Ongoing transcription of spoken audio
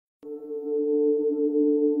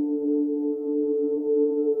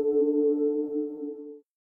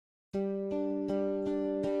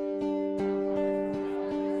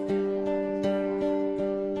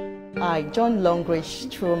I joined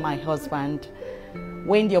Longrich through my husband.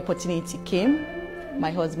 When the opportunity came,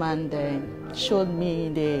 my husband showed me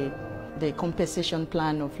the compensation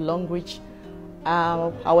plan of Longrich.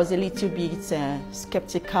 I was a little bit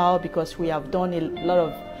skeptical because we have done a lot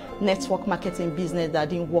of network marketing business that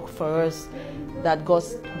didn't work for us, that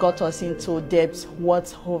got us into debts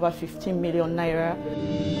worth over 15 million naira.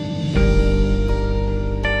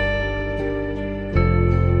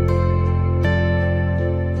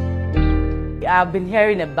 I've been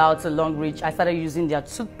hearing about Longrich. I started using their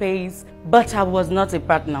toothpaste, but I was not a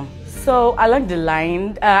partner. So along the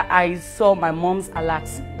line, I saw my mom's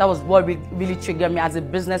alerts. That was what really triggered me as a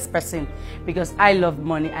business person, because I love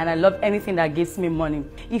money and I love anything that gives me money.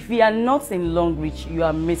 If you are not in Longrich, you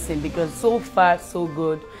are missing, because so far so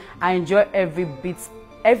good. I enjoy every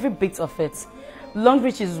bit of it.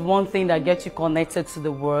 Longrich is one thing that gets you connected to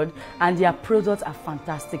the world, and their products are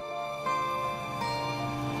fantastic.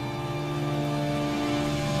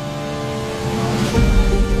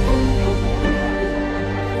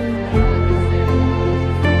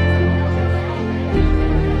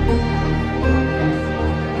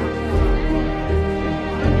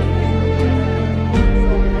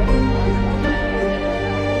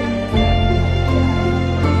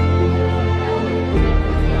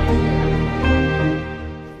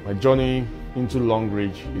 My journey into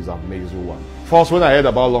Longrich is an amazing one. First, when I heard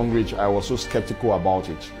about Longrich, I was so skeptical about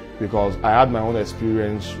it because I had my own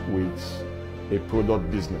experience with a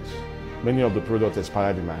product business. Many of the products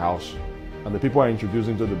expired in my house, and the people I introduced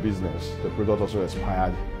into the business, the product also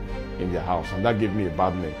expired in their house, and that gave me a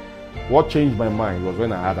bad name. What changed my mind was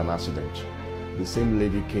when I had an accident. The same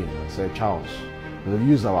lady came and said, "Charles, we'll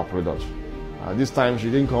use our product." This time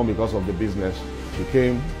she didn't come because of the business, she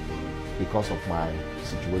came because of my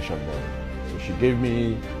situation there. So she gave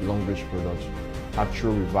me Longrich products,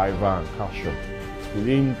 actual reviver and capsule.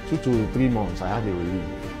 Within 2 to 3 months, I had a relief,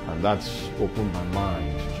 and that's opened my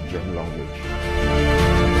mind to join Longrich.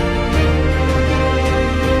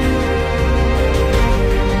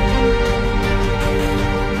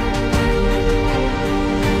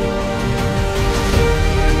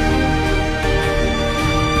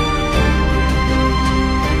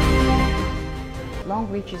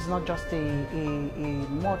 Longrich is not just a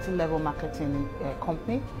multi-level marketing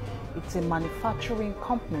company, it's a manufacturing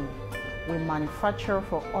company. We manufacture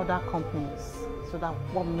for other companies, so that's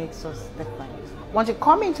what makes us different. Once you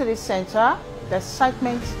come into the center, the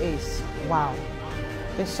excitement is wow.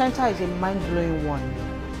 The center is a mind-blowing one.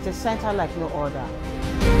 It's a center like no other.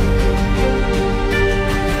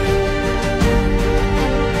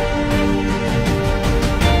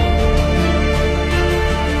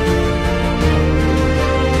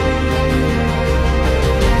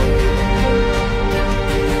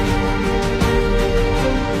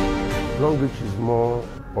 Longrich is more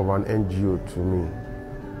of an NGO to me,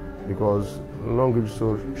 because Longrich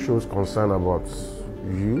shows concern about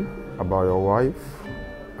you, about your wife,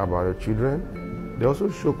 about your children. They also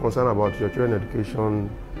show concern about your children's education,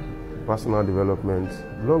 personal development.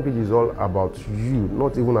 Longrich is all about you,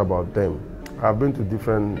 not even about them. I've been to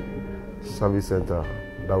different service centers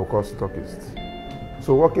that we call stockists.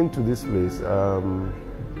 So walking to this place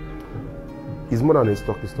is more than a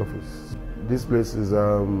stockist office. This place is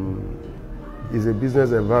a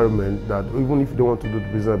business environment that even if you don't want to do the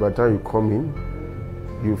business, by the time you come in,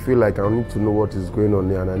 you feel like I need to know what is going on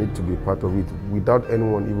here and I need to be part of it without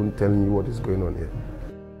anyone even telling you what is going on here.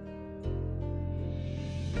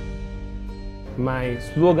 My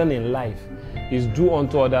slogan in life is do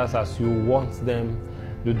unto others as you want them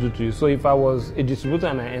to do to you. So if I was a distributor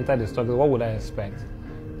and I entered the stock, what would I expect?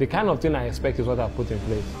 The kind of thing I expect is what I put in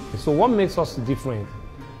place. So what makes us different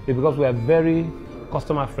is because we are very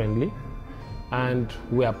customer friendly and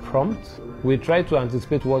we are prompt. We try to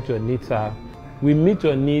anticipate what your needs are. We meet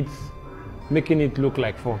your needs, making it look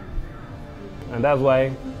like fun. And that's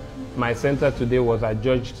why my center today was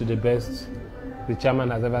adjudged to the best the chairman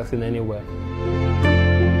has ever seen anywhere.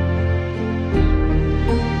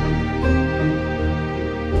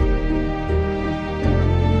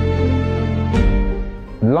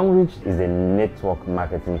 Longrich is a network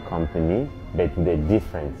marketing company, but with a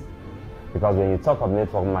difference. Because when you talk of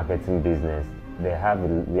network marketing business, we have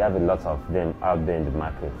a lot of them out there in the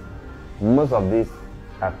market. Most of these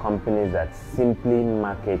are companies that simply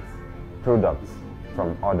market products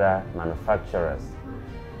from other manufacturers.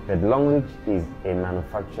 But Longrich is a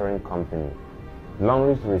manufacturing company.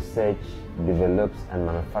 Longrich research, develops and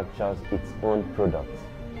manufactures its own products.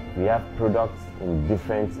 We have products in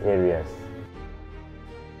different areas.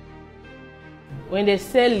 When they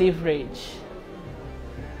say leverage,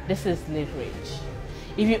 this is leverage.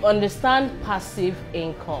 If you understand passive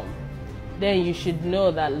income, then you should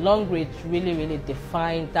know that Longrich really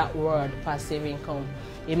defined that word, passive income.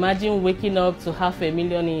 Imagine waking up to $500,000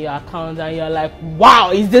 in your account and you're like,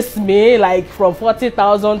 wow, is this me? Like from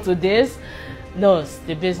 40,000 to this? No,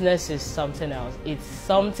 the business is something else. It's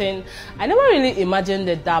something, I never really imagined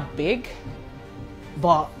it that big,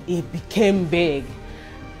 but it became big.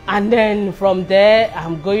 And then from there,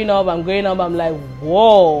 I'm going up, I'm like,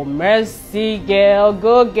 whoa, mercy girl,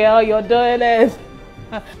 go girl, you're doing it.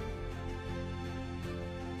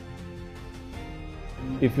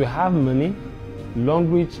 If you have money,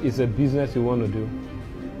 Longrich is a business you want to do.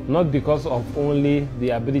 Not because of only the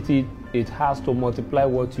ability it has to multiply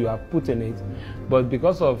what you have put in it, but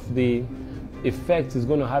because of the effect it's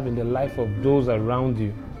going to have in the life of those around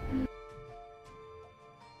you.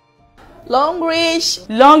 Longrich.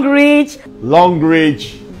 Longrich.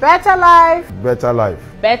 Longrich. Better life. Better life.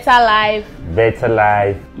 Better life. Better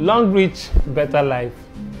life. Longrich, better life,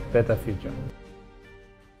 better future.